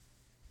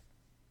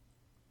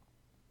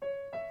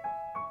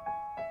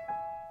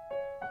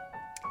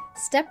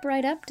Step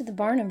right up to the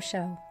Barnum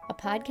Show, a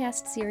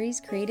podcast series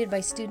created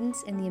by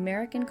students in the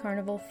American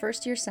Carnival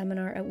first-year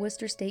seminar at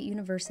Worcester State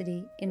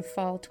University in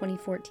fall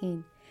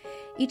 2014.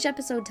 Each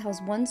episode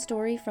tells one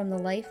story from the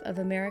life of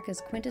America's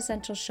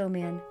quintessential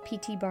showman,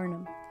 P.T.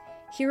 Barnum.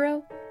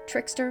 Hero,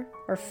 trickster,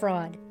 or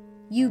fraud?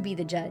 You be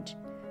the judge.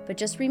 But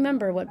just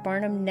remember what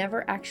Barnum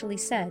never actually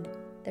said.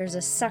 There's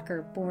a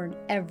sucker born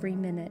every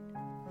minute.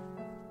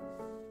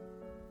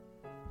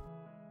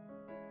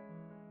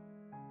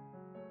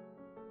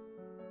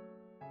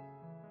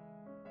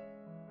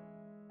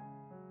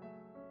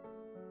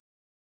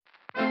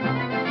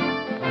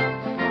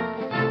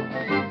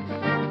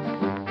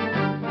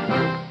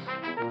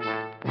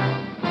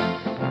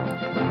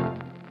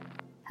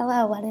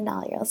 Hello, one and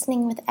all. You're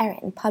listening with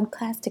Erin,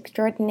 podcast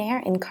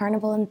extraordinaire and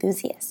carnival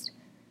enthusiast.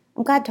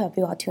 I'm glad to have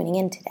you all tuning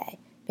in today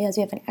because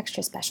we have an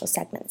extra special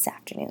segment this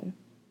afternoon.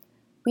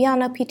 We all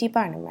know P.T.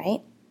 Barnum,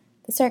 right?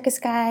 The circus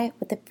guy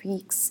with the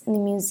freaks in the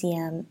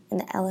museum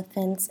and the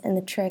elephants and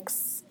the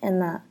tricks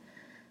and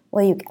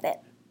well, you get it.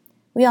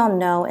 We all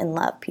know and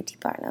love P.T.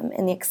 Barnum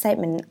and the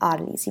excitement and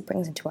oddities he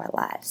brings into our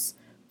lives,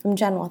 from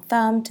General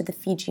Thumb to the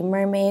Fiji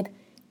mermaid,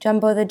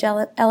 Jumbo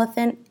the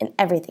elephant, and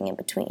everything in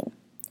between.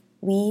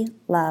 We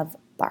love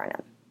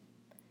Barnum.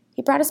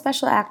 He brought a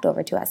special act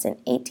over to us in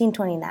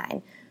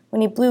 1829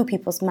 when he blew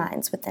people's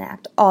minds with an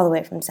act all the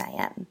way from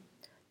Siam.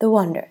 The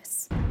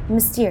wondrous, the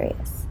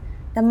mysterious,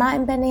 the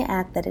mind-bending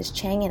act that is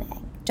Chang and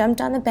Eng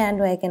jumped on the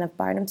bandwagon of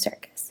Barnum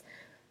Circus,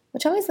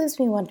 which always leaves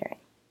me wondering,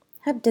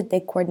 how did they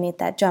coordinate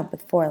that jump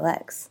with 4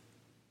 legs?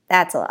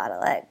 That's a lot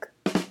of leg.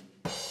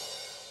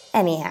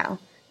 Anyhow,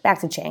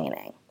 back to Chang and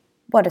Eng.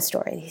 What a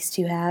story these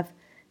two have.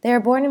 They were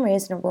born and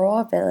raised in a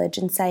rural village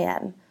in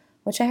Siam,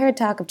 which I heard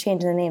talk of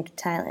changing the name to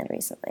Thailand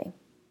recently.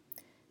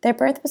 Their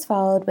birth was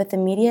followed with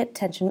immediate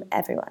attention of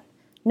everyone.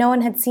 No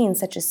one had seen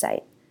such a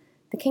sight.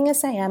 The king of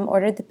Siam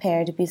ordered the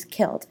pair to be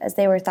killed as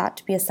they were thought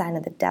to be a sign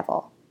of the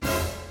devil.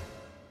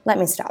 Let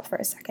me stop for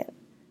a second.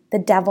 The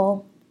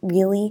devil?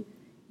 Really?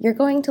 You're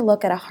going to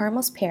look at a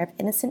harmless pair of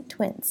innocent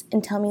twins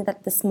and tell me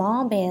that the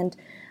small band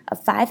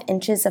of 5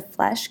 inches of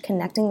flesh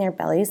connecting their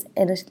bellies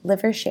and a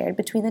liver shared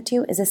between the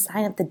two is a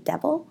sign of the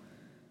devil?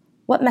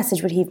 What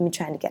message would he even be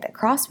trying to get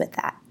across with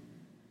that?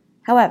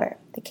 However,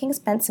 the king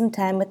spent some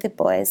time with the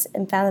boys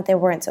and found that they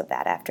weren't so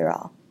bad after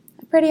all.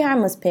 A pretty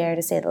harmless pair,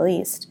 to say the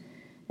least.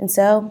 And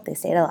so, they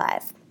stayed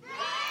alive.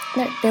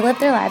 They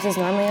lived their lives as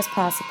normally as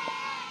possible,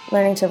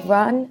 learning to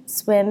run,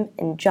 swim,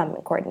 and jump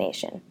in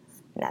coordination.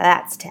 Now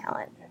that's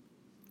talent.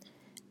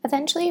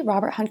 Eventually,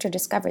 Robert Hunter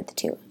discovered the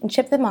two and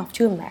shipped them off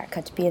to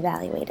America to be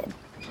evaluated.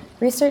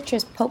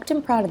 Researchers poked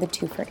and prodded the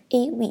two for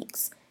 8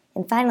 weeks,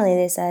 and finally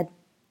they said,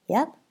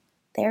 yep,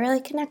 they're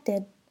really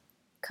connected.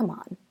 Come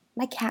on.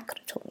 My cat could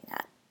have told me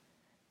that.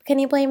 Can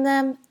you blame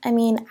them? I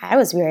mean, I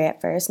was weary at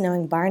first,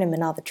 knowing Barnum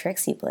and all the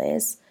tricks he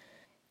plays.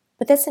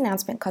 But this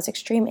announcement caused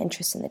extreme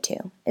interest in the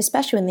two,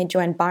 especially when they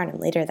joined Barnum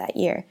later that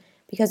year,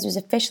 because it was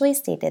officially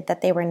stated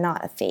that they were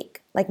not a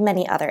fake, like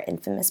many other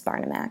infamous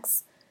Barnum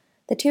acts.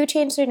 The two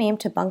changed their name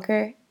to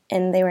Bunker,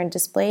 and they were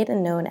displayed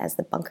and known as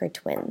the Bunker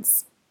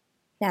Twins.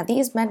 Now,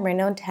 these men were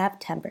known to have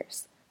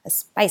tempers, a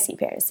spicy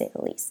pair to say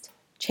the least,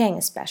 Chang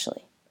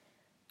especially.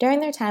 During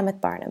their time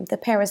with Barnum, the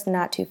pair was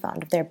not too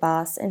fond of their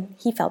boss, and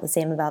he felt the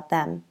same about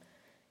them.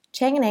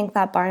 Chang and Eng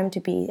thought Barnum to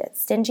be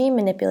stingy,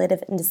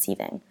 manipulative, and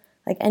deceiving,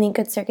 like any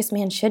good circus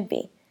man should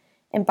be,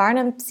 and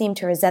Barnum seemed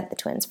to resent the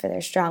twins for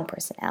their strong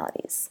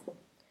personalities.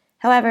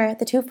 However,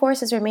 the two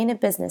forces remained in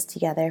business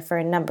together for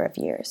a number of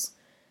years.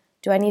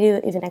 Do I need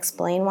to even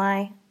explain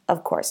why?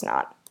 Of course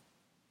not.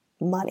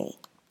 Money.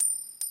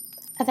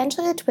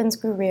 Eventually, the twins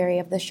grew weary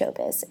of the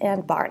showbiz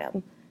and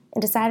Barnum,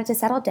 and decided to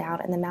settle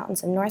down in the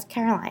mountains of North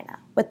Carolina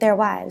with their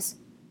wives,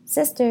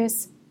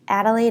 sisters,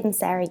 Adelaide and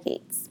Sarah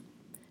Yates.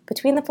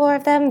 Between the 4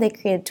 of them, they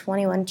created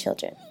 21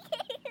 children.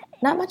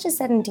 Not much is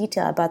said in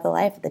detail about the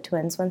life of the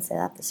twins once they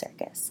left the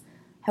circus.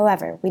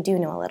 However, we do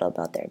know a little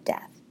about their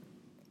death.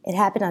 It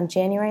happened on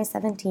January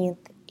 17th,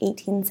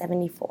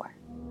 1874.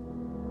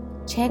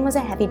 Chang was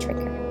a heavy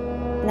drinker,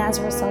 and as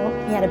a result,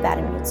 he had a bad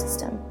immune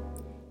system.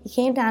 He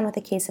came down with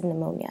a case of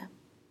pneumonia.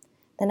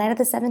 The night of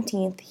the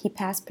 17th, he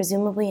passed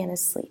presumably in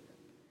his sleep.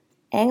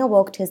 Eng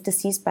awoke to his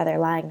deceased brother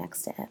lying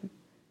next to him.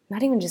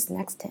 Not even just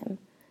next to him,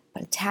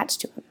 but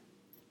attached to him.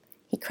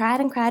 He cried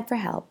and cried for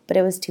help, but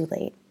it was too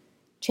late.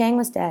 Chang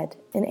was dead,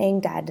 and Eng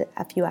died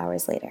a few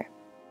hours later.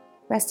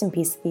 Rest in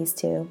peace to these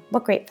two.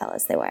 What great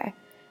fellas they were.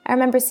 I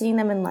remember seeing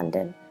them in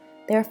London.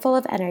 They were full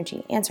of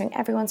energy, answering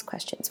everyone's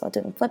questions while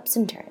doing flips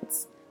and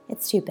turns.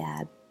 It's too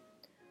bad.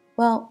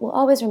 Well, we'll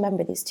always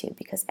remember these two,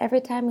 because every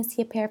time we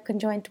see a pair of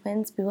conjoined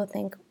twins, we will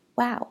think,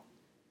 wow,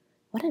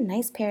 what a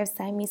nice pair of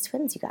Siamese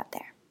twins you got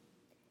there.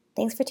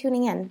 Thanks for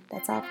tuning in.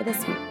 That's all for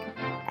this week.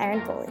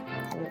 Erin Foley,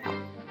 heading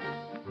out.